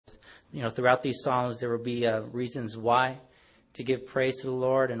throughout these Psalms, there will be reasons why to give praise to the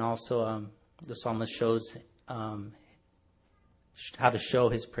Lord, and also the psalmist shows how to show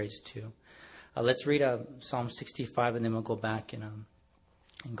his praise too. Let's read Psalm 65, and then we'll go back and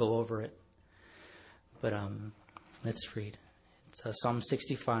go over it. But let's read. It's Psalm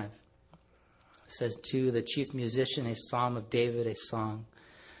 65. It says, "To the chief musician, a psalm of David, a song.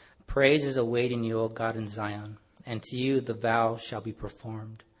 Praise is awaiting you, O God, in Zion, and to you the vow shall be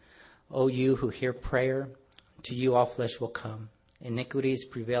performed. O you who hear prayer, to you all flesh will come. Iniquities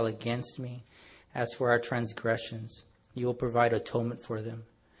prevail against me. As for our transgressions, you will provide atonement for them.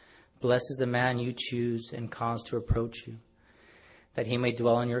 Blessed is the man you choose and cause to approach you, that he may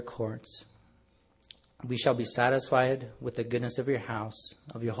dwell in your courts. We shall be satisfied with the goodness of your house,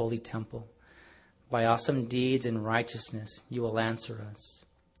 of your holy temple. By awesome deeds and righteousness you will answer us.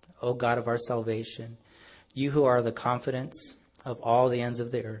 O God of our salvation, you who are the confidence of all the ends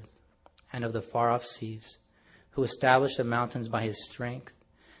of the earth and of the far-off seas, who established the mountains by his strength,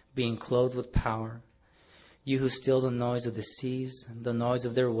 being clothed with power. You who still the noise of the seas, the noise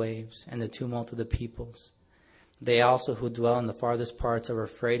of their waves, and the tumult of the peoples. They also who dwell in the farthest parts are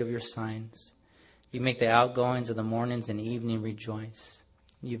afraid of your signs. You make the outgoings of the mornings and evening rejoice.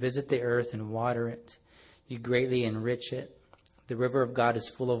 You visit the earth and water it. You greatly enrich it. The river of God is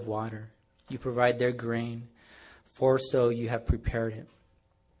full of water. You provide their grain, for so you have prepared it.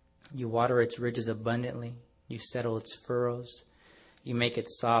 You water its ridges abundantly. You settle its furrows. You make it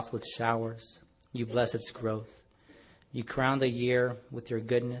soft with showers. You bless its growth. You crown the year with your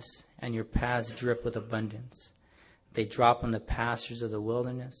goodness, and your paths drip with abundance. They drop on the pastures of the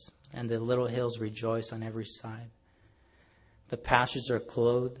wilderness, and the little hills rejoice on every side. The pastures are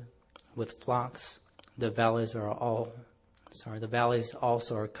clothed with flocks. The valleys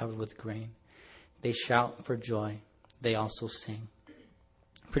also are covered with grain. They shout for joy. They also sing."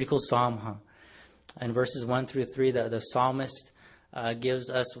 Pretty cool psalm, huh? In verses 1 through 3, the psalmist gives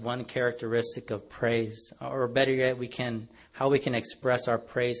us one characteristic of praise, or better yet, how we can express our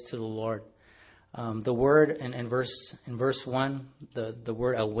praise to the Lord. The word in verse 1, the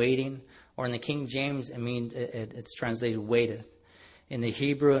word awaiting, or in the King James, it's translated waiteth. In the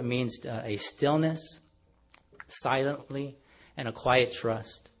Hebrew, it means a stillness, silently, and a quiet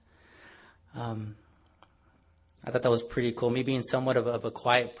trust. I thought that was pretty cool. Me being somewhat of a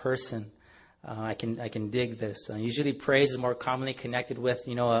quiet person, I can dig this. Usually, praise is more commonly connected with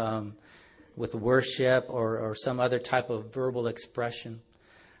with worship or some other type of verbal expression,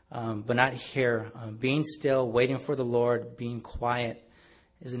 but not here. Being still, waiting for the Lord, being quiet,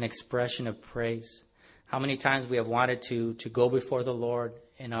 is an expression of praise. How many times we have wanted to go before the Lord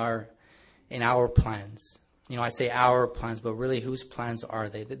in our plans? I say our plans, but really, whose plans are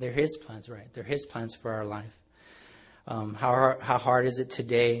they? They're His plans, right? They're His plans for our life. How hard is it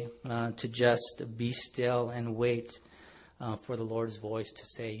today to just be still and wait for the Lord's voice to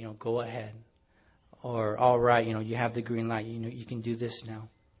say, go ahead, or all right, you have the green light, you can do this now.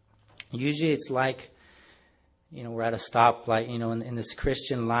 Usually, it's like, we're at a stoplight, in this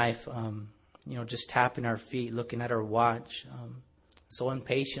Christian life, just tapping our feet, looking at our watch, so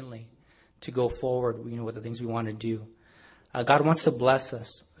impatiently to go forward, with the things we want to do. God wants to bless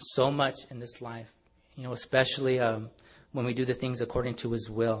us so much in this life, especially when we do the things according to His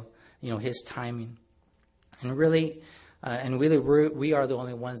will, His timing. And really, we are the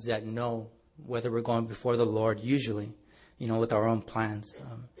only ones that know whether we're going before the Lord, usually, with our own plans.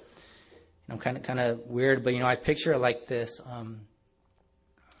 Kind of weird, but, I picture it like this. I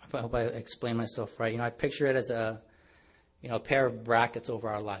hope I explain myself right. I picture it as a pair of brackets over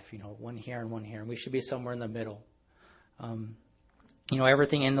our life, one here and one here. And we should be somewhere in the middle.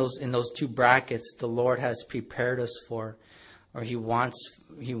 Everything in those two brackets, the Lord has prepared us for, or He wants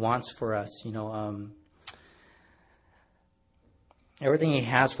for us. Everything He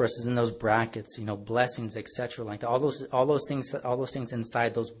has for us is in those brackets. Blessings, etc. Like all those things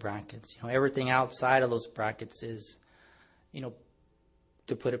inside those brackets. Everything outside of those brackets is,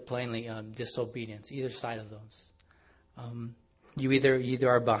 to put it plainly, disobedience. Either side of those. You either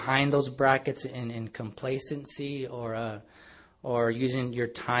are behind those brackets in complacency, or using your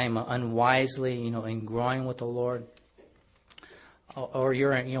time unwisely, in growing with the Lord, or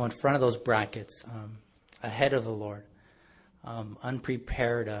you're in front of those brackets, ahead of the Lord,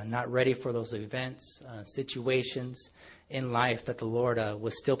 unprepared, not ready for those events, situations in life that the Lord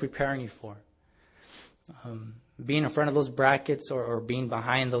was still preparing you for. Being in front of those brackets or being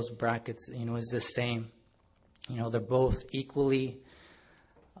behind those brackets, is the same. They're both equally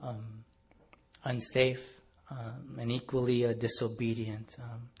unsafe and equally disobedient.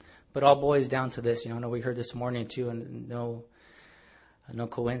 But all boils down to this. I know we heard this morning too, and No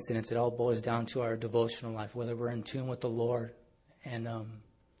coincidence. It all boils down to our devotional life, whether we're in tune with the Lord and,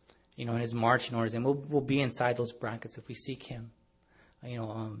 in His marching orders. And we'll be inside those brackets if we seek Him. I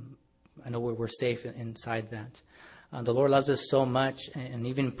know we're safe inside that. The Lord loves us so much, and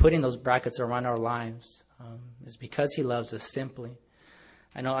even putting those brackets around our lives is because He loves us simply.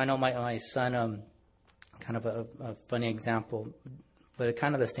 I know my son, kind of a funny example, but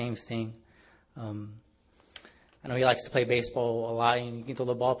kind of the same thing. I know he likes to play baseball a lot, and he can throw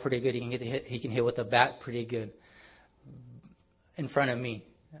the ball pretty good. He can hit with the bat pretty good in front of me.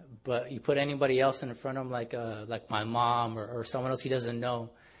 But you put anybody else in front of him, like my mom or someone else he doesn't know,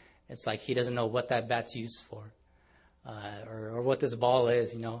 it's like he doesn't know what that bat's used for, or what this ball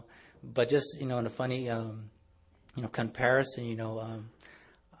is, But just, in a funny, comparison,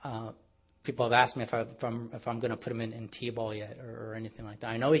 people have asked me if I'm going to put him in T-ball yet or anything like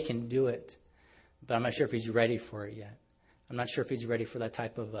that. I know he can do it, but I'm not sure if he's ready for it yet. I'm not sure if he's ready for that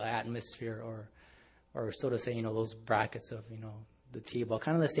type of atmosphere or so to say, those brackets of, the T-ball.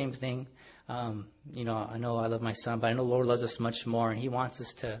 Kind of the same thing. I know I love my son, but I know the Lord loves us much more, and He wants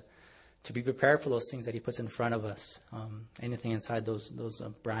us to be prepared for those things that He puts in front of us. Anything inside those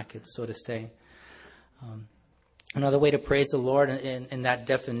brackets, so to say. Another way to praise the Lord in that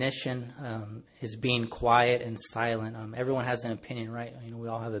definition is being quiet and silent. Everyone has an opinion, right? We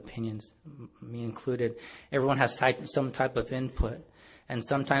all have opinions, me included. Everyone has some type of input. And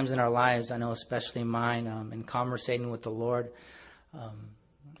sometimes in our lives, I know especially mine, in conversating with the Lord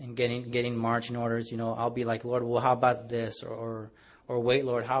and getting marching orders, I'll be like, Lord, well, how about this? Or wait,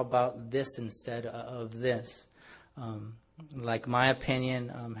 Lord, how about this instead of this? Like my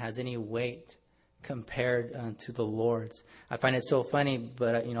opinion has any weight compared to the Lord's. I find it so funny,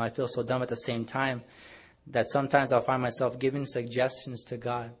 but I feel so dumb at the same time that sometimes I'll find myself giving suggestions to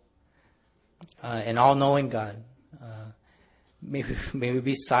God, an all-knowing God. Maybe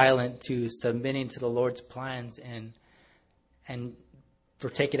be silent to submitting to the Lord's plans and for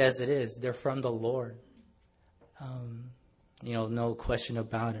take it as it is. They're from the Lord. No question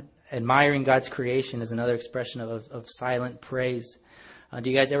about it. Admiring God's creation is another expression of silent praise. Do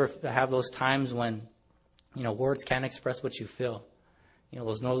you guys ever have those times when, words can't express what you feel?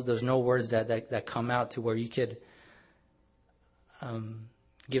 There's no words that come out to where you could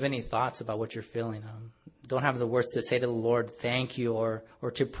give any thoughts about what you're feeling. Don't have the words to say to the Lord, thank you, or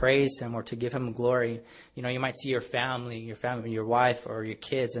to praise Him, or to give Him glory. You might see your family, your wife, or your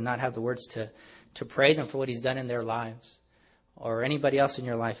kids, and not have the words to praise Him for what He's done in their lives, or anybody else in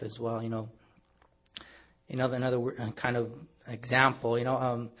your life as well. Another kind of example,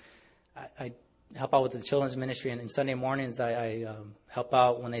 I help out with the children's ministry, and Sunday mornings I help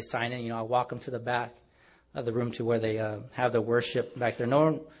out when they sign in. I walk them to the back of the room to where they have their worship back there.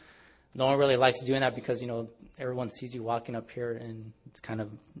 No one really likes doing that because everyone sees you walking up here, and it's kind of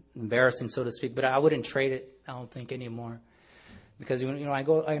embarrassing, so to speak. But I wouldn't trade it, I don't think, anymore, because I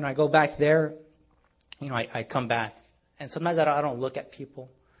go back there, I come back, and sometimes I don't look at people.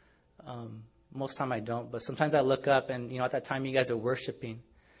 Most of the time I don't, but sometimes I look up and, at that time you guys are worshiping.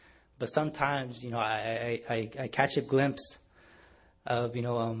 But sometimes, I catch a glimpse of,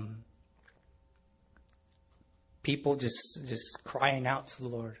 people just crying out to the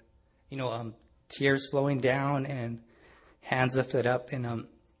Lord. Tears flowing down and hands lifted up. And, I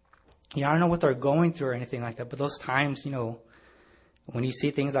don't know what they're going through or anything like that, but those times, when you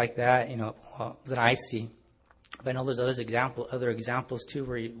see things like that, that I see. But I know there's other examples too,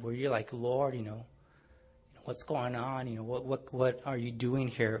 where you're like, Lord, what's going on? What are you doing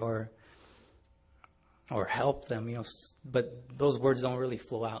here? Or help them, But those words don't really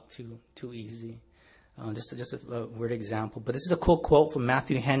flow out too easy. Just a weird example. But this is a cool quote from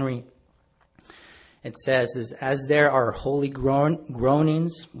Matthew Henry. It says, "As there are holy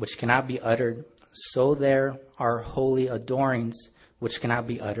groanings which cannot be uttered, so there are holy adorings which cannot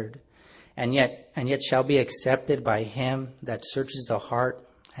be uttered. And yet shall be accepted by Him that searches the heart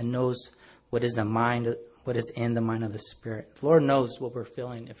and knows what is in the mind of the Spirit." The Lord knows what we're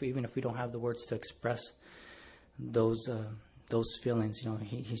feeling, even if we don't have the words to express those feelings.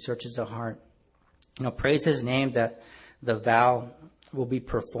 He searches the heart. Praise His name that the vow will be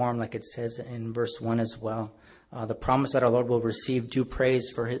performed, like it says in verse 1 as well. The promise that our Lord will receive due praise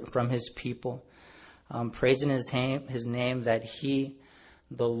from His people. Praising His name that He,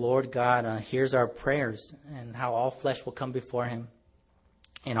 the Lord God, hears our prayers, and how all flesh will come before Him.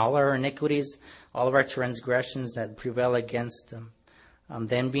 And all our iniquities, all of our transgressions that prevail against them,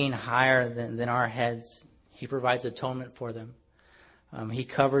 them being higher than our heads, He provides atonement for them. He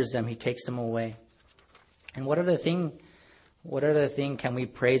covers them. He takes them away. And what other thing What other thing can we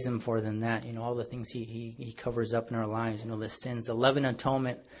praise him for than that? All the things he covers up in our lives, the sins, the love and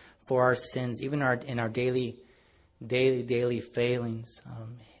atonement for our sins, even in our daily failings.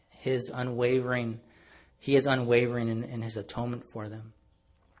 He is unwavering in his atonement for them.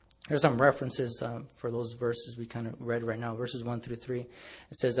 There's some references for those verses we kind of read right now, verses 1 through 3. It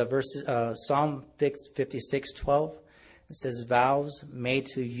says, Psalm 56:12. It says, vows made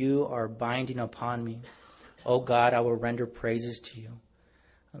to you are binding upon me. O God, I will render praises to you.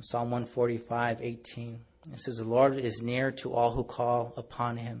 Psalm 145:18. It says, the Lord is near to all who call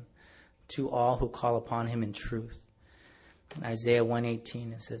upon him, to all who call upon him in truth. Isaiah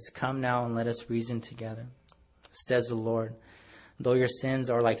 1:18. It says, come now and let us reason together, says the Lord. Though your sins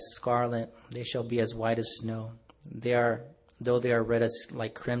are like scarlet, they shall be as white as snow. Though they are red as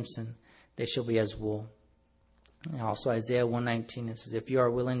like crimson, they shall be as wool. And also Isaiah 1:19, it says, if you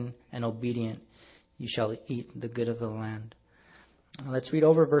are willing and obedient, you shall eat the good of the land. Let's read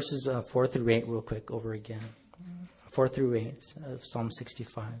over verses 4 through 8 real quick over again. 4 through 8 of Psalm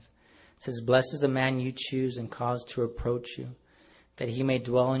 65. It says, blessed is the man you choose and cause to approach you, that he may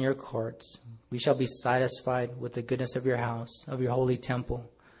dwell in your courts. We shall be satisfied with the goodness of your house, of your holy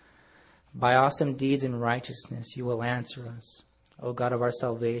temple. By awesome deeds and righteousness you will answer us, O God of our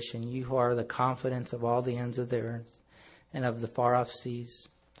salvation, you who are the confidence of all the ends of the earth and of the far-off seas,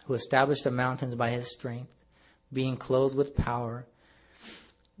 who established the mountains by his strength, being clothed with power.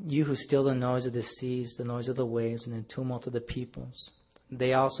 You who still the noise of the seas, the noise of the waves, and the tumult of the peoples.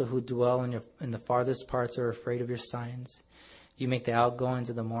 They also who dwell in the farthest parts are afraid of your signs. You make the outgoings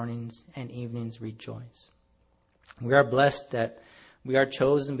of the mornings and evenings rejoice. We are blessed that we are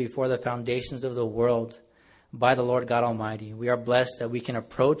chosen before the foundations of the world by the Lord God Almighty. We are blessed that we can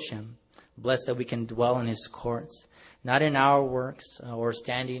approach him, blessed that we can dwell in his courts, not in our works or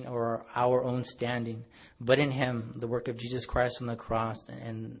standing or our own standing, but in him, the work of Jesus Christ on the cross,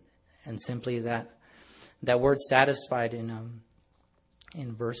 and simply that word satisfied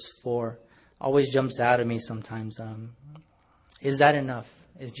in verse 4 always jumps out at me sometimes. Is that enough?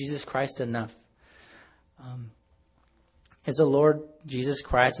 Is Jesus Christ enough? Is the Lord Jesus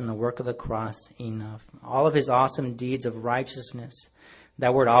Christ and the work of the cross enough? All of his awesome deeds of righteousness.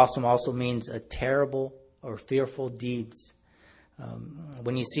 That word awesome also means a terrible or fearful deeds.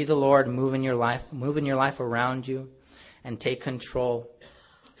 When you see the Lord move in your life around you and take control,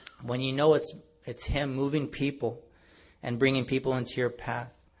 when you know it's him moving people and bringing people into your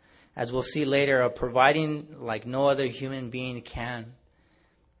path, as we'll see later, providing like no other human being can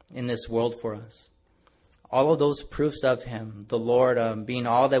in this world for us. All of those proofs of him, the Lord being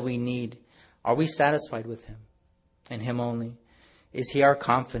all that we need, are we satisfied with him and him only? Is he our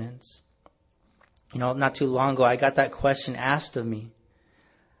confidence? Not too long ago, I got that question asked of me.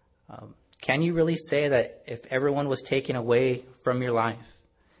 Can you really say that if everyone was taken away from your life,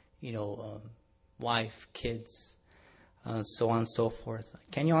 wife, kids, so on and so forth,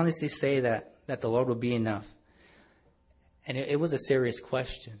 can you honestly say that the Lord would be enough? And it was a serious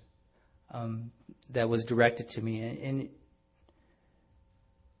question that was directed to me.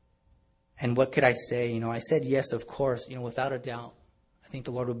 And what could I say? I said yes, of course, without a doubt. I think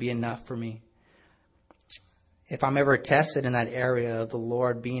the Lord would be enough for me. If I'm ever tested in that area of the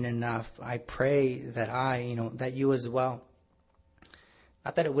Lord being enough, I pray that that you as well.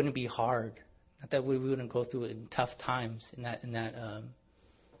 Not that it wouldn't be hard, not that we wouldn't go through it in tough times in that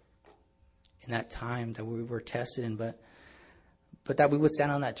time that we were tested in, but that we would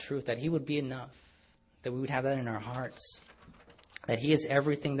stand on that truth, that he would be enough, that we would have that in our hearts, that he is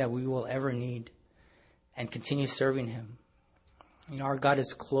everything that we will ever need, and continue serving him. Our God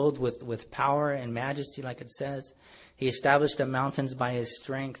is clothed with power and majesty, like it says. He established the mountains by his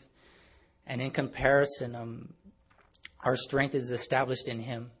strength. And in comparison, our strength is established in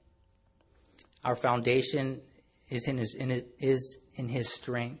him. Our foundation is in his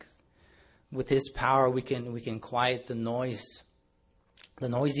strength. With his power, we can quiet the noise, the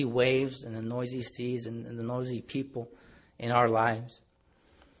noisy waves and the noisy seas and the noisy people in our lives.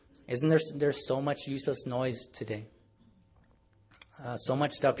 Isn't there's so much useless noise today? So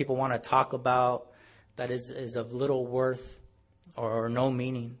much stuff people want to talk about that is of little worth or no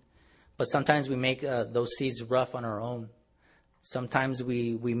meaning. But sometimes we make those seas rough on our own. Sometimes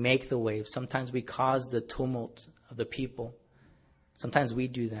we make the waves. Sometimes we cause the tumult of the people. Sometimes we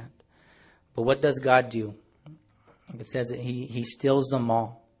do that. But what does God do? It says that he stills them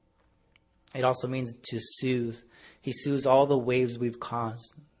all. It also means to soothe. He soothes all the waves we've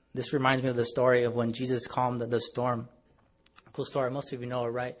caused. This reminds me of the story of when Jesus calmed the storm. Cool story. Most of you know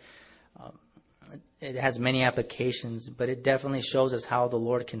it, right? It has many applications, but it definitely shows us how the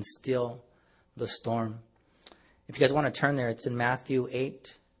Lord can still the storm. If you guys want to turn there, it's in Matthew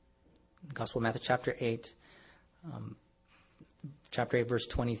 8, Gospel of Matthew chapter 8, verse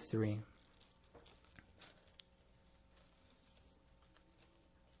 23.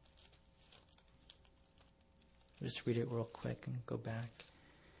 Just read it real quick and go back.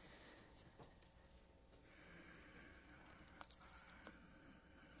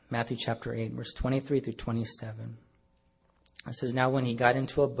 Matthew chapter 8, verse 23 through 27. It says, "Now when he got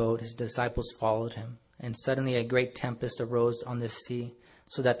into a boat, his disciples followed him. And suddenly a great tempest arose on the sea,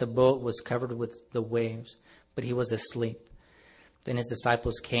 so that the boat was covered with the waves, but he was asleep. Then his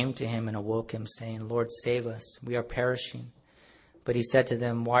disciples came to him and awoke him, saying, 'Lord, save us, we are perishing.' But he said to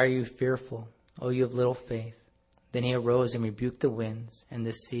them, 'Why are you fearful, O you of little faith?' Then he arose and rebuked the winds and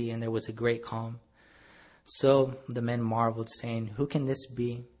the sea, and there was a great calm. So the men marveled, saying, 'Who can this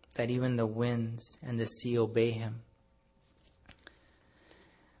be, that even the winds and the sea obey him?'"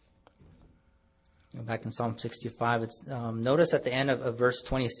 Back in Psalm 65, it's, notice at the end of verse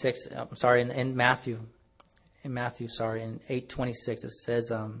 26, in Matthew, in 8:26, it says,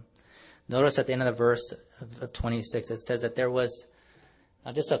 notice at the end of the verse of 26, it says that there was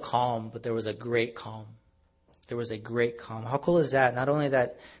not just a calm, but there was a great calm. There was a great calm. How cool is that? Not only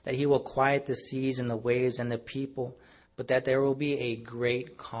that he will quiet the seas and the waves and the people, but that there will be a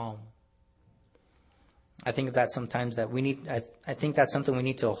great calm. I think that's sometimes that we need, I think that's something we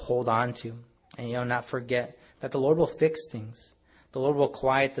need to hold on to. And, not forget that the Lord will fix things. The Lord will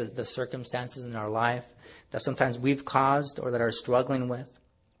quiet the circumstances in our life that sometimes we've caused or that are struggling with.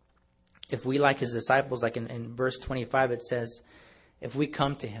 If we, like his disciples, like in verse 25, it says, if we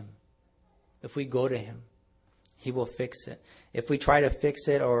come to him, if we go to him, he will fix it. If we try to fix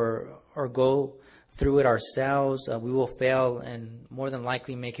it or go through it ourselves, we will fail and more than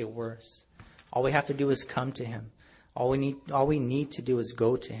likely make it worse. All we have to do is come to him. All we need to do is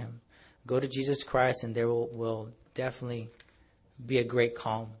go to him. Go to Jesus Christ, and there will definitely be a great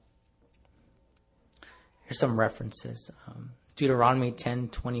calm. Here's some references. Deuteronomy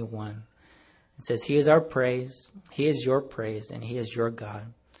 10:21. It says, "He is our praise, he is your praise, and he is your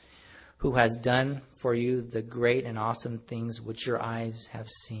God, who has done for you the great and awesome things which your eyes have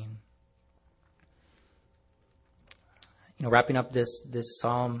seen." Wrapping up this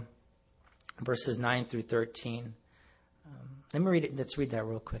psalm, verses 9 through 13. Let me read it. Let's read that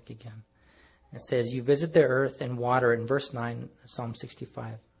real quick again. It says, "You visit the earth and water it." In verse 9, Psalm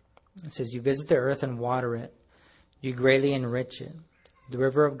 65. It says, "You visit the earth and water it. You greatly enrich it. The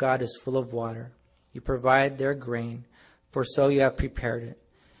river of God is full of water. You provide their grain, for so you have prepared it.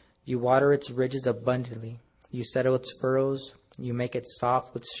 You water its ridges abundantly. You settle its furrows. You make it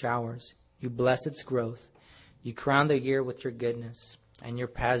soft with showers. You bless its growth. You crown the year with your goodness, and your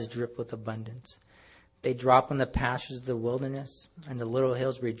paths drip with abundance. They drop on the pastures of the wilderness, and the little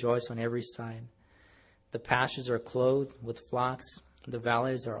hills rejoice on every side. The pastures are clothed with flocks. The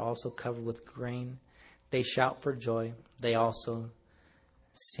valleys are also covered with grain. They shout for joy. They also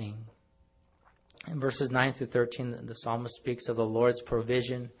sing." In verses 9 through 13, the psalmist speaks of the Lord's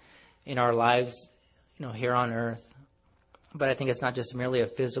provision in our lives, here on earth. But I think it's not just merely a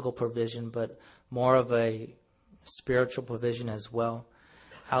physical provision, but more of a spiritual provision as well.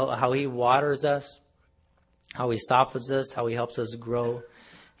 How he waters us, how he softens us, how he helps us grow.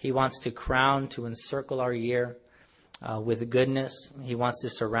 He wants to encircle our year with goodness. He wants to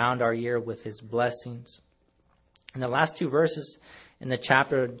surround our year with his blessings. In the last two verses in the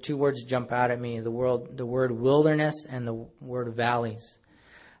chapter, two words jump out at me, the word wilderness and the word valleys.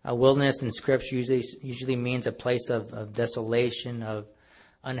 Wilderness in Scripture usually means a place of desolation, of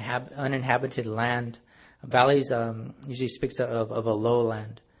uninhabited land. Valleys usually speaks of a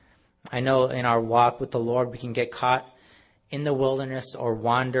lowland. I know in our walk with the Lord, we can get caught in the wilderness or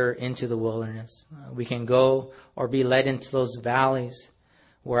wander into the wilderness. We can go or be led into those valleys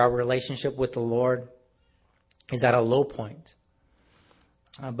where our relationship with the Lord is at a low point.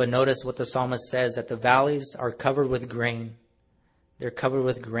 But notice what the psalmist says, that the valleys are covered with grain. They're covered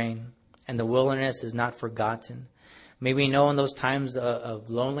with grain, and the wilderness is not forgotten. May we know in those times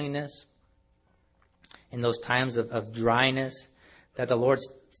of loneliness, in those times of dryness, that the Lord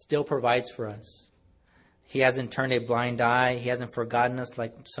still provides for us. He hasn't turned a blind eye. He hasn't forgotten us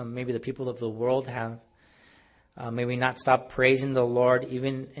like maybe the people of the world have. May we not stop praising the Lord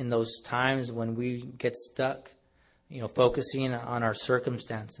even in those times when we get stuck, focusing on our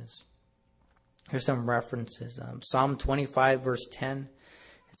circumstances. Here's some references. Psalm 25, verse 10.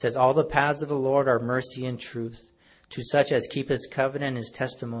 It says, "All the paths of the Lord are mercy and truth, to such as keep his covenant and his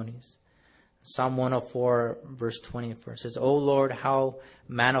testimonies." Psalm 104, verse 24 says, "O Lord, how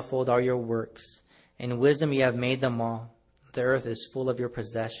manifold are your works. In wisdom you have made them all. The earth is full of your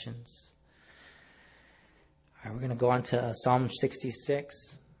possessions." All right, we're going to go on to Psalm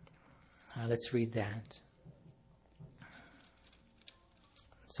 66. Let's read that.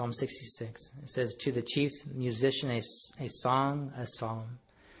 Psalm 66. It says, to the chief musician, a song, a psalm.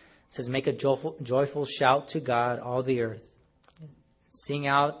 It says, make a joyful shout to God, all the earth. Sing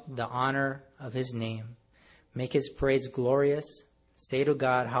out the honor of his name. Make his praise glorious. Say to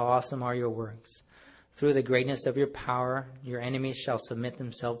God, how awesome are your works. Through the greatness of your power, your enemies shall submit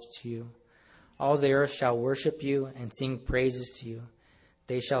themselves to you. All the earth shall worship you and sing praises to you.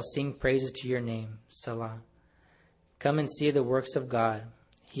 They shall sing praises to your name, Selah. Come and see the works of God.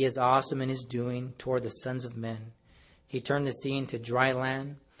 He is awesome in his doing toward the sons of men. He turned the sea into dry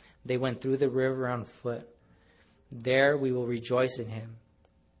land. They went through the river on foot. There we will rejoice in him.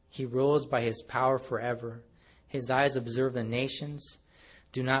 He rules by his power forever. His eyes observe the nations.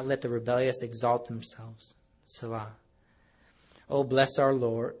 Do not let the rebellious exalt themselves. Selah. Oh, bless our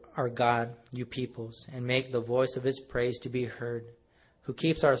Lord, our God, you peoples, and make the voice of his praise to be heard, who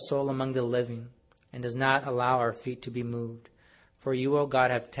keeps our soul among the living and does not allow our feet to be moved. For you, O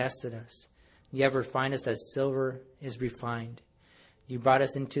God, have tested us. You have refined us as silver is refined. You brought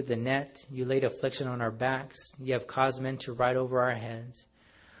us into the net. You laid affliction on our backs. You have caused men to ride over our heads.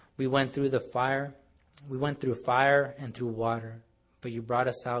 We went through fire and through water, but you brought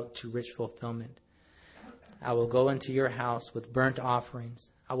us out to rich fulfillment. I will go into your house with burnt offerings.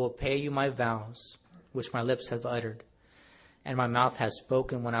 I will pay you my vows, which my lips have uttered, and my mouth has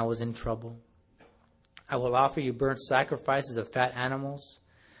spoken when I was in trouble. I will offer you burnt sacrifices of fat animals.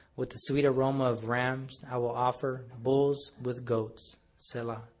 With the sweet aroma of rams, I will offer bulls with goats.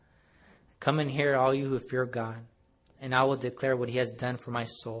 Selah. Come and hear, all you who fear God, and I will declare what he has done for my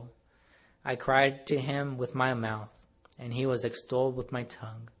soul. I cried to him with my mouth, and he was extolled with my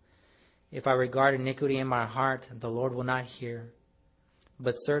tongue. If I regard iniquity in my heart, the Lord will not hear.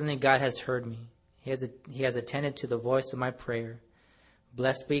 But certainly God has heard me. He has attended to the voice of my prayer.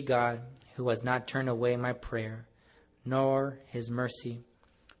 Blessed be God, who has not turned away my prayer, nor his mercy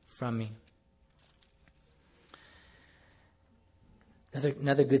from me.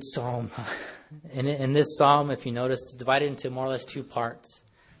 Another good psalm. In this psalm, if you notice, it's divided into more or less two parts.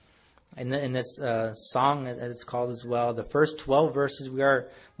 In this song, as it's called as well, the first 12 verses, we are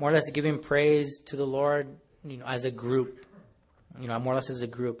more or less giving praise to the Lord, as a group. More or less as a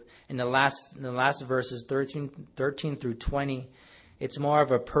group. In the last verses, 13 through 20, it's more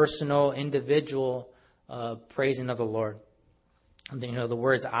of a personal, individual praising of the Lord. The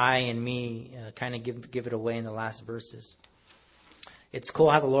words "I" and "me" kind of give it away in the last verses. It's cool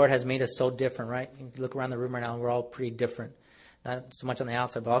how the Lord has made us so different, right? You look around the room right now, we're all pretty different. Not so much on the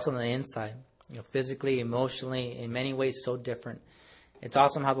outside, but also on the inside. Physically, emotionally, in many ways so different. It's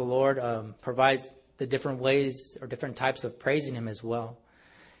awesome how the Lord provides the different ways or different types of praising him as well.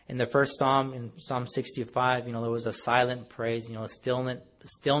 In the first psalm, in Psalm 65, there was a silent praise, a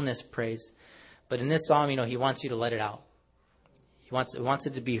stillness praise. But in this psalm, he wants you to let it out. He wants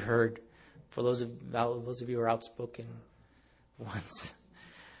it to be heard. For those of you who are outspoken ones.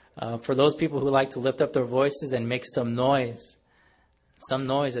 For those people who like to lift up their voices and make some noise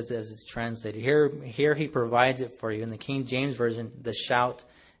as it's translated. Here he provides it for you. In the King James Version, the shout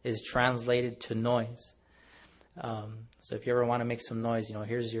is translated to noise. So if you ever want to make some noise,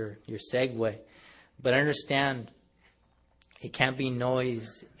 here's your segue. But understand, it can't be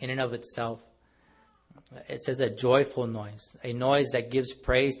noise in and of itself. It says a joyful noise, a noise that gives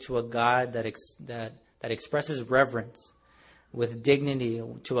praise to a God that expresses reverence with dignity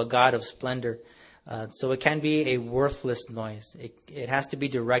to a God of splendor. So it can be a worthless noise. It has to be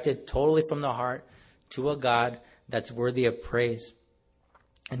directed totally from the heart to a God that's worthy of praise.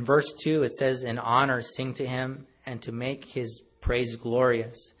 In verse 2, it says, in honor, sing to him, and to make his praise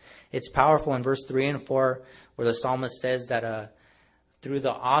glorious. It's powerful in verse 3 and 4, where the psalmist says that through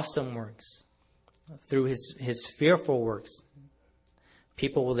the awesome works, through his fearful works,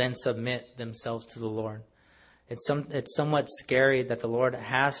 people will then submit themselves to the Lord. It's somewhat scary that the Lord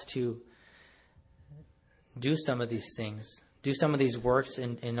has to do some of these things, do some of these works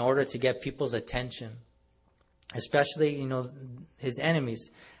in order to get people's attention. Especially, his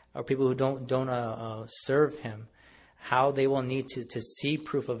enemies or people who don't serve him, how they will need to see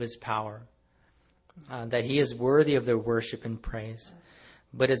proof of his power, that he is worthy of their worship and praise.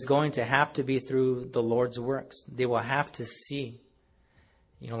 But it's going to have to be through the Lord's works. They will have to see,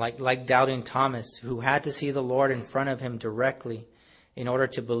 like doubting Thomas, who had to see the Lord in front of him directly in order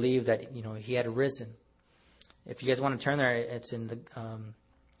to believe that he had risen. If you guys want to turn there, it's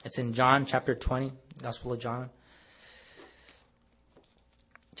in John chapter 20, Gospel of John.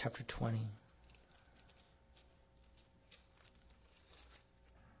 Chapter 20.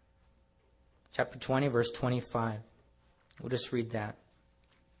 chapter 20, verse 25. We'll just read that.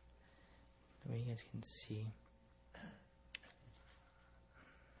 That way you guys can see.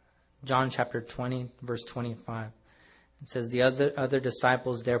 John chapter 20, verse 25. It says, the other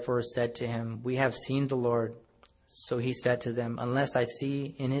disciples therefore said to him, we have seen the Lord. So he said to them, unless I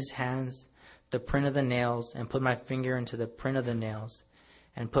see in his hands the print of the nails, and put my finger into the print of the nails,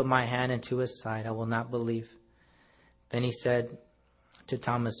 and put my hand into his side, I will not believe. Then he said to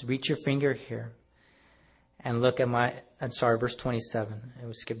Thomas, reach your finger here and look at my, verse 27. It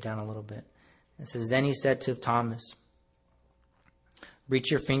was skipped down a little bit. It says, then he said to Thomas, reach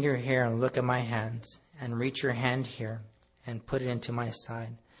your finger here and look at my hands, and reach your hand here and put it into my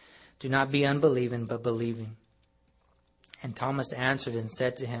side. Do not be unbelieving, but believing. And Thomas answered and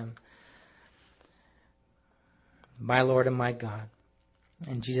said to him, my Lord and my God.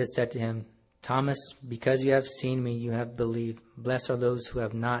 And Jesus said to him, Thomas, because you have seen me, you have believed. Blessed are those who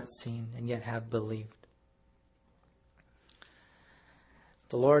have not seen and yet have believed.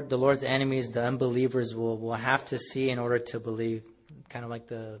 The Lord's enemies, the unbelievers, will have to see in order to believe. Kind of like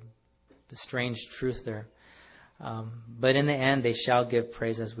the strange truth there. But in the end, they shall give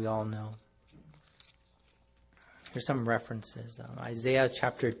praise, as we all know. Here's some references. Isaiah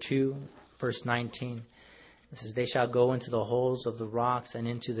chapter 2, verse 19. It says, they shall go into the holes of the rocks and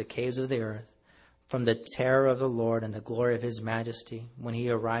into the caves of the earth, from the terror of the Lord and the glory of his majesty, when he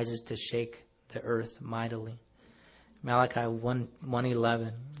arises to shake the earth mightily. Malachi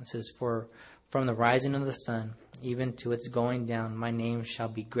 1:11. It says, for from the rising of the sun, even to its going down, my name shall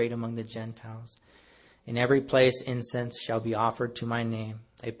be great among the Gentiles. In every place incense shall be offered to my name,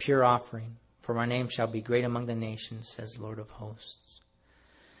 a pure offering, for my name shall be great among the nations, says Lord of hosts.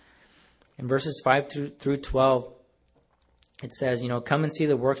 In verses 5 through 12, it says, come and see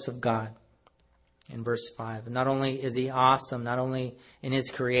the works of God. In verse 5, not only is he awesome, not only in his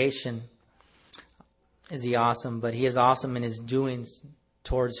creation is he awesome, but he is awesome in his doings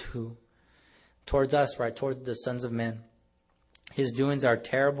towards who? Towards us, right? Towards the sons of men. His doings are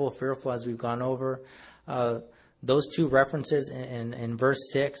terrible, fearful, as we've gone over. Those two references in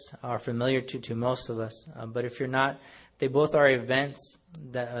verse 6 are familiar to most of us. But if you're not, they both are events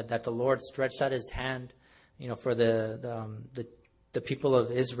that the Lord stretched out his hand, for the people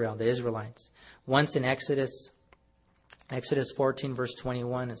of Israel, the Israelites. Once in Exodus 14, verse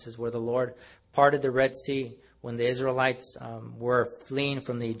 21, it says, where the Lord parted the Red Sea when the Israelites were fleeing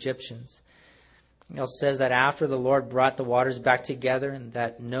from the Egyptians. It says that after the Lord brought the waters back together, and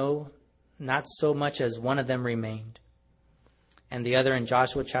that not so much as one of them remained. And the other in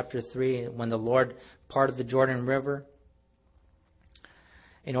Joshua chapter 3, when the Lord parted the Jordan River,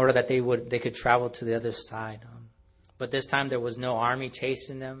 in order that they could travel to the other side. But this time there was no army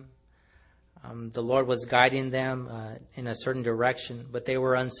chasing them. The Lord was guiding them in a certain direction, but they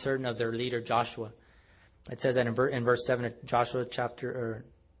were uncertain of their leader, Joshua. It says that in verse 7 of Joshua chapter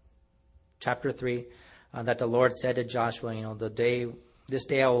 3, that the Lord said to Joshua, this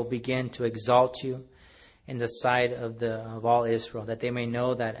day I will begin to exalt you in the sight of all Israel, that they may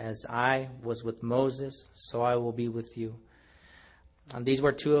know that as I was with Moses, so I will be with you. These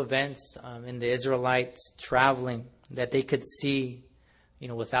were two events in the Israelites traveling that they could see,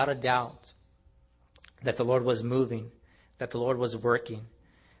 without a doubt, that the Lord was moving, that the Lord was working.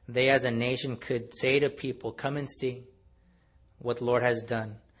 They as a nation could say to people, come and see what the Lord has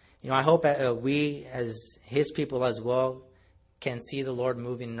done. I hope we as his people as well can see the Lord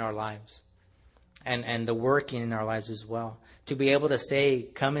moving in our lives and the working in our lives as well. To be able to say,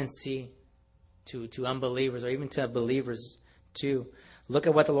 come and see to unbelievers or even to believers too. Look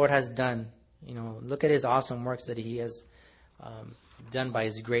at what the Lord has done. Look at his awesome works that he has done by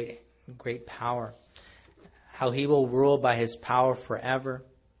his great power. How he will rule by his power forever.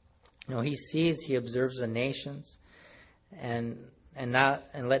 He sees, he observes the nations, and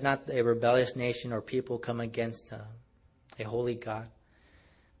let not a rebellious nation or people come against a holy God.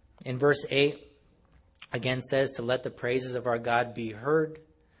 In verse 8, again says to let the praises of our God be heard.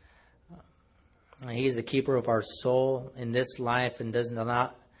 He is the keeper of our soul in this life and does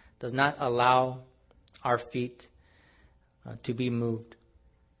not allow our feet to be moved.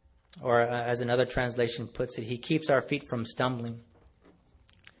 Or as another translation puts it, he keeps our feet from stumbling.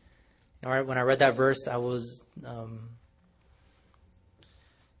 When I read that verse, I was kind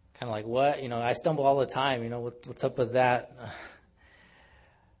of like, what? I stumble all the time. What's up with that?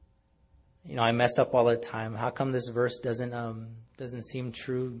 I mess up all the time. How come this verse doesn't seem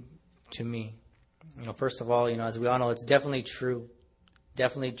true to me? First of all, as we all know, it's definitely true.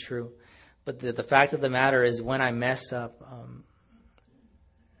 Definitely true. But the fact of the matter is when I mess up,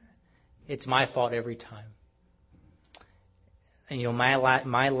 it's my fault every time. And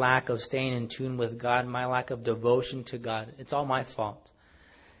my lack of staying in tune with God, my lack of devotion to God, it's all my fault.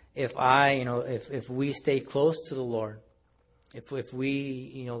 If we stay close to the Lord, if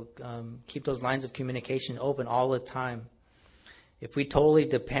we keep those lines of communication open all the time, if we totally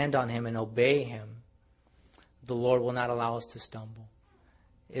depend on Him and obey Him, the Lord will not allow us to stumble.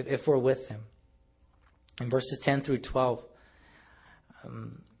 If we're with Him. In verses 10 through 12,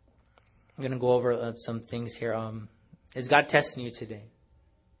 I'm going to go over some things here. Is God testing you today?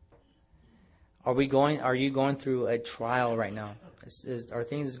 Are you going through a trial right now? Are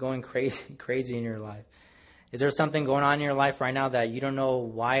things going crazy in your life? Is there something going on in your life right now that you don't know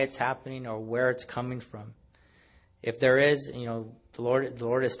why it's happening or where it's coming from? If there is, the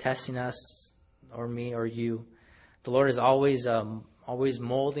Lord is testing us, or me, or you. The Lord is always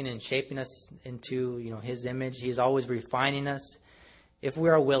molding and shaping us into, His image. He's always refining us. If we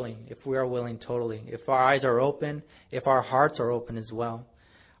are willing totally. If our eyes are open, if our hearts are open as well.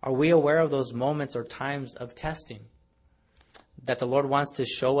 Are we aware of those moments or times of testing that the Lord wants to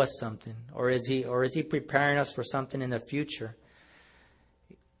show us something? Or is He preparing us for something in the future?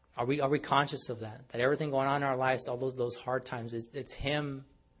 Are we conscious of that? That everything going on in our lives, all those hard times, it's Him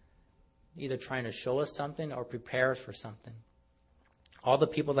either trying to show us something or prepare us for something. All the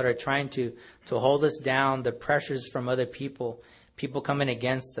people that are trying to hold us down, the pressures from other people coming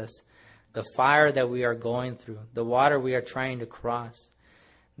against us, the fire that we are going through, the water we are trying to cross.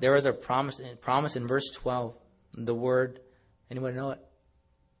 There is a promise in verse 12. The word, anyone know it?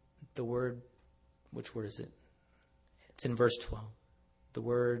 The word, which word is it? It's in verse 12. The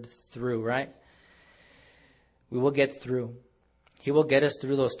word through, right? We will get through. He will get us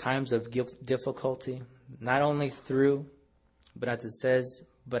through those times of difficulty. Not only through, but as it says,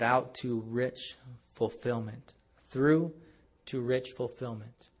 but out to rich fulfillment. Through to rich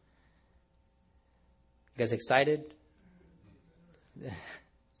fulfillment. You guys excited?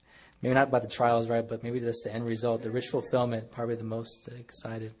 Maybe not about the trials, right? But maybe just the end result, the rich fulfillment, probably the most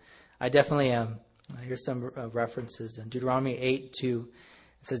excited. I definitely am. Here's some references. In Deuteronomy 8:2,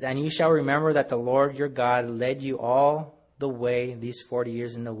 it says, "And you shall remember that the Lord your God led you all the way these 40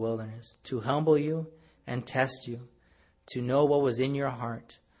 years in the wilderness, to humble you and test you, to know what was in your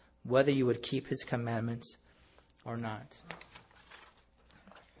heart, whether you would keep His commandments or not."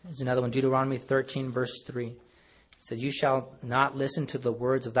 There's another one, Deuteronomy 13, verse 3. It says, "You shall not listen to the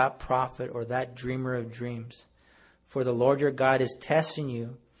words of that prophet or that dreamer of dreams. For the Lord your God is testing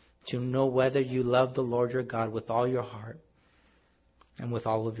you to know whether you love the Lord your God with all your heart and with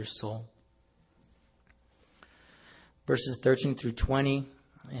all of your soul." Verses 13 through 20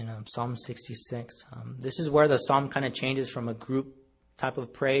 in Psalm 66. This is where the psalm kind of changes from a group type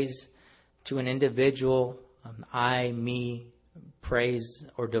of praise to an individual I, me, praise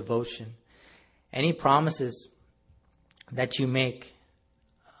or devotion. Any promises that you make,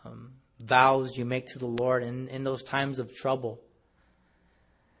 vows you make to the Lord in those times of trouble,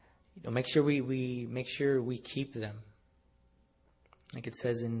 make sure we keep them. Like it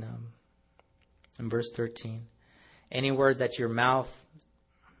says in verse 13. Any words that your mouth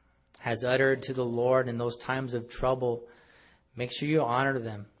has uttered to the Lord in those times of trouble, make sure you honor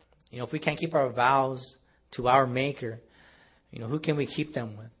them. If we can't keep our vows to our Maker, who can we keep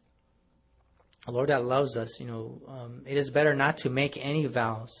them with? A Lord that loves us, it is better not to make any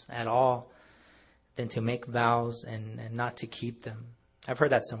vows at all than to make vows and not to keep them. I've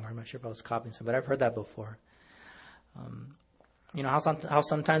heard that somewhere. I'm not sure if I was copying some, but I've heard that before. How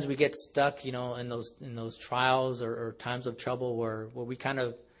sometimes we get stuck, in those trials or times of trouble where we kind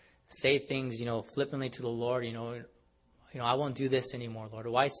of say things, flippantly to the Lord, I won't do this anymore, Lord.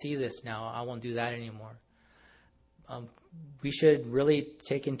 Or I see this now. I won't do that anymore. We should really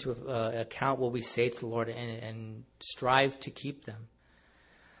take into account what we say to the Lord and strive to keep them.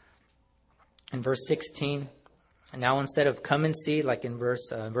 In verse 16, now instead of come and see, like in verse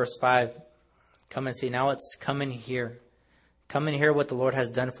 5, come and see, now it's come and hear. Come and hear what the Lord has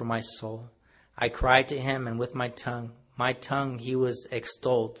done for my soul. I cried to Him, and with my tongue He was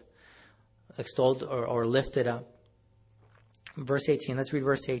extolled or lifted up. Verse 18, let's read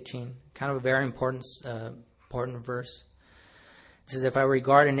verse 18. Kind of a very important verse. It says, "If I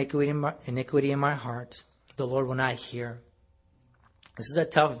regard iniquity in my heart, the Lord will not hear." This is a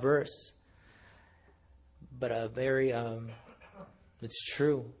tough verse, but a very, it's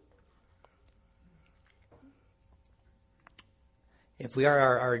true. If we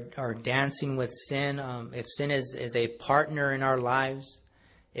are dancing with sin, if sin is a partner in our lives,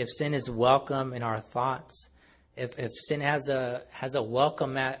 if sin is welcome in our thoughts, if sin has a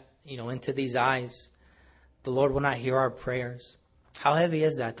welcome into these eyes, the Lord will not hear our prayers. How heavy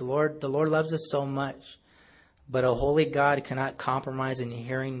is that? The Lord loves us so much But a holy God cannot compromise in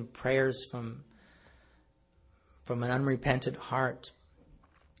hearing prayers from an unrepentant heart.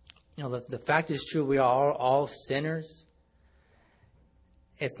 You know, the fact is true. We are all sinners.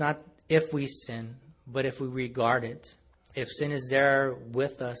 It's not if we sin, but if we regard it. If sin is there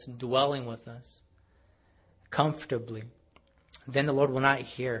with us, dwelling with us, comfortably, then the Lord will not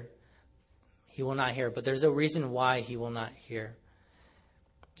hear. He will not hear. But there's a reason why He will not hear.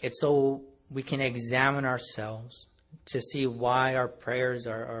 It's so we can examine ourselves to see why our prayers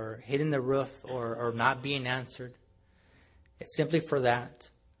are hitting the roof or not being answered. It's simply for that.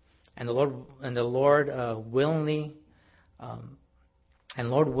 And the Lord willingly, and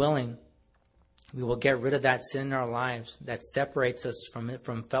Lord willing, we will get rid of that sin in our lives that separates us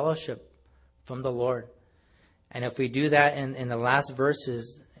from fellowship from the Lord. And if we do that in the last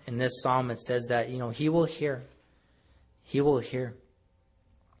verses in this psalm, it says that, you know, He will hear. He will hear.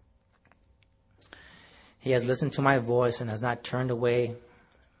 He has listened to my voice and has not turned away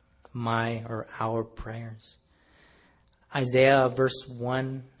my or our prayers. Isaiah verse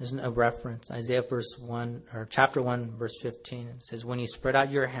 1 isn't a reference. Isaiah verse 1 or chapter 1 verse 15. It says, when you spread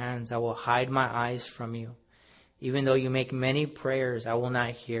out your hands, I will hide my eyes from you. Even though you make many prayers, I will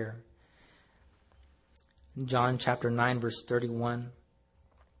not hear. John chapter 9 verse 31.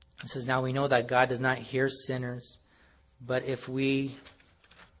 It says, now we know that God does not hear sinners, but if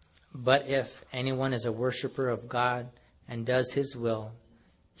anyone is a worshiper of God and does His will,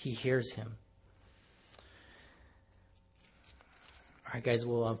 He hears him. All right, guys,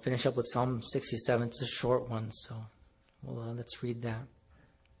 we'll finish up with Psalm 67. It's a short one, so let's read that.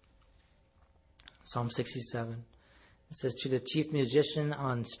 Psalm 67. It says, to the chief musician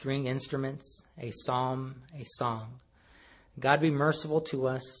on string instruments, a psalm, a song. God be merciful to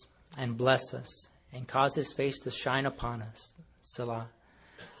us and bless us and cause His face to shine upon us. Selah.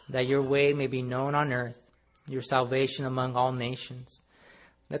 That your way may be known on earth, your salvation among all nations.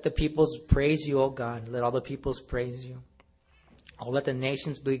 Let the peoples praise you, O God. Let all the peoples praise you. Oh, let the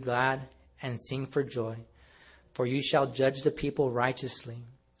nations be glad and sing for joy. For you shall judge the people righteously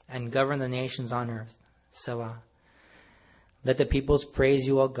and govern the nations on earth. Selah. Let the peoples praise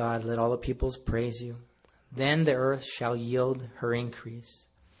you, O God. Let all the peoples praise you. Then the earth shall yield her increase.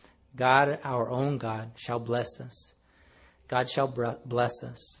 God, our own God, shall bless us. God shall bless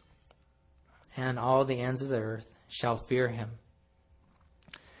us. And all the ends of the earth shall fear Him.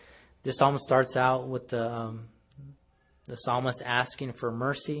 This psalm starts out with the psalmist asking for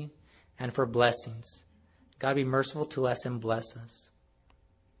mercy and for blessings. God be merciful to us and bless us.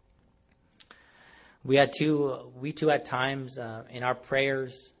 We too at times in our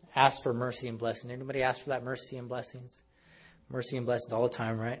prayers ask for mercy and blessing. Anybody ask for that mercy and blessings? Mercy and blessings all the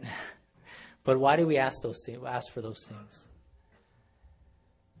time, right? But why do we ask those things? Ask for those things?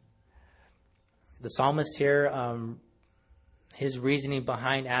 The psalmist here, his reasoning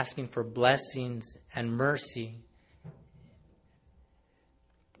behind asking for blessings and mercy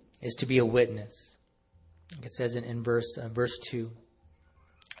is to be a witness. It says in verse 2,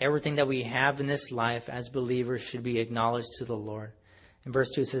 everything that we have in this life as believers should be acknowledged to the Lord. In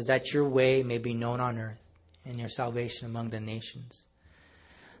verse 2 it says that your way may be known on earth and your salvation among the nations.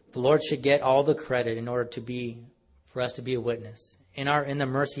 The Lord should get all the credit in order for us to be a witness. In the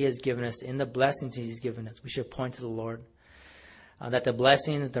mercy He has given us, in the blessings He's given us, we should point to the Lord. That the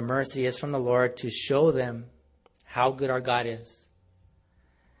blessings, the mercy is from the Lord to show them how good our God is.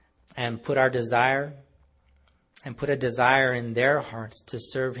 And put a desire in their hearts to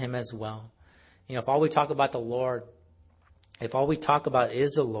serve Him as well. You know, if all we talk about the Lord, if all we talk about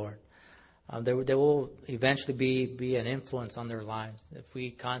is the Lord, there will eventually be an influence on their lives. If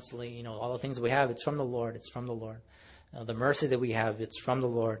we constantly, you know, all the things we have, it's from the Lord. It's from the Lord. The mercy that we have, it's from the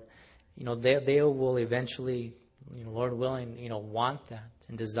Lord. You know, they will eventually, you know, Lord willing, you know, want that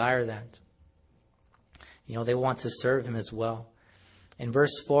and desire that. You know, they want to serve Him as well. In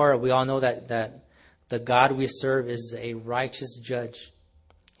verse 4, we all know that the God we serve is a righteous judge.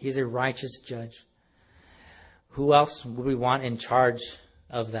 He's a righteous judge. Who else would we want in charge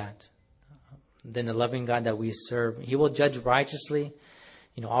of that than the loving God that we serve? He will judge righteously,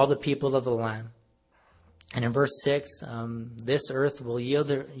 you know, all the people of the land. And in verse 6, this earth will yield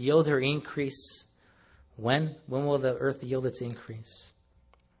her increase. When? When will the earth yield its increase?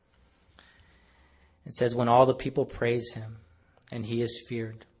 It says, when all the people praise Him and He is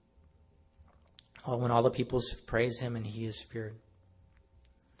feared. When all the people praise Him and He is feared.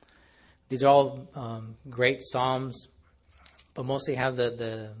 These are all great psalms, but mostly have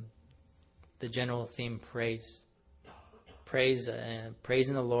the general theme praise.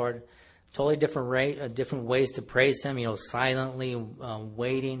 Praising the Lord. Totally different ways to praise Him. You know, silently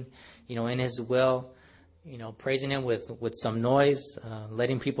waiting. You know, in His will, praising Him with some noise,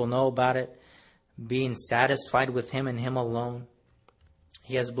 letting people know about it, being satisfied with Him and Him alone.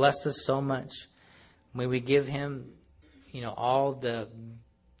 He has blessed us so much. May we give Him, all the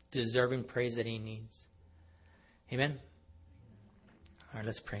deserving praise that He needs. Amen? All right,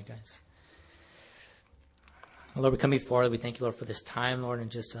 let's pray, guys. Lord, we come before you. We thank you, Lord, for this time, Lord, and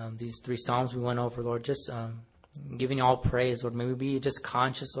just these 3 Psalms we went over, Lord, just giving you all praise, Lord. May we be just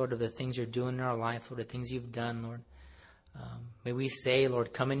conscious, Lord, of the things you're doing in our life, Lord, the things you've done, Lord. May we say,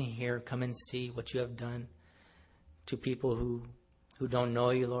 Lord, come in here, come and see what you have done to people who don't know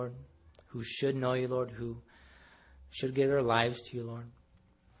you, Lord, who should know you, Lord, who should give their lives to you, Lord.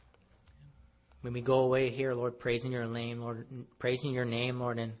 When we go away here, Lord, praising your name, Lord,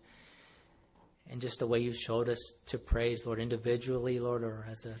 and just the way you showed us to praise, Lord, individually, Lord, or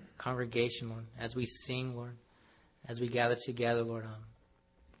as a congregation, Lord, as we sing, Lord, as we gather together, Lord,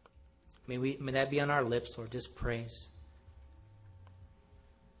 may that be on our lips, Lord, just praise.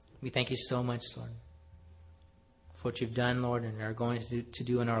 We thank you so much, Lord, for what you've done, Lord, and are going to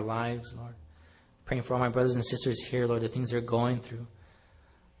do in our lives, Lord. Praying for all my brothers and sisters here, Lord, the things they're going through.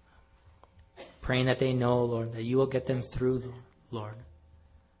 Praying that they know, Lord, that you will get them through, Lord,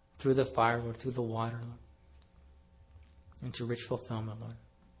 through the fire, Lord, through the water, Lord, into rich fulfillment, Lord.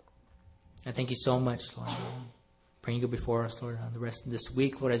 I thank you so much, Lord. Praying you go before us, Lord, the rest of this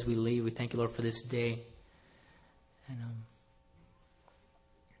week, Lord, as we leave. We thank you, Lord, for this day. And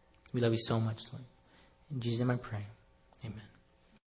we love you so much, Lord. In Jesus' name I pray. Amen.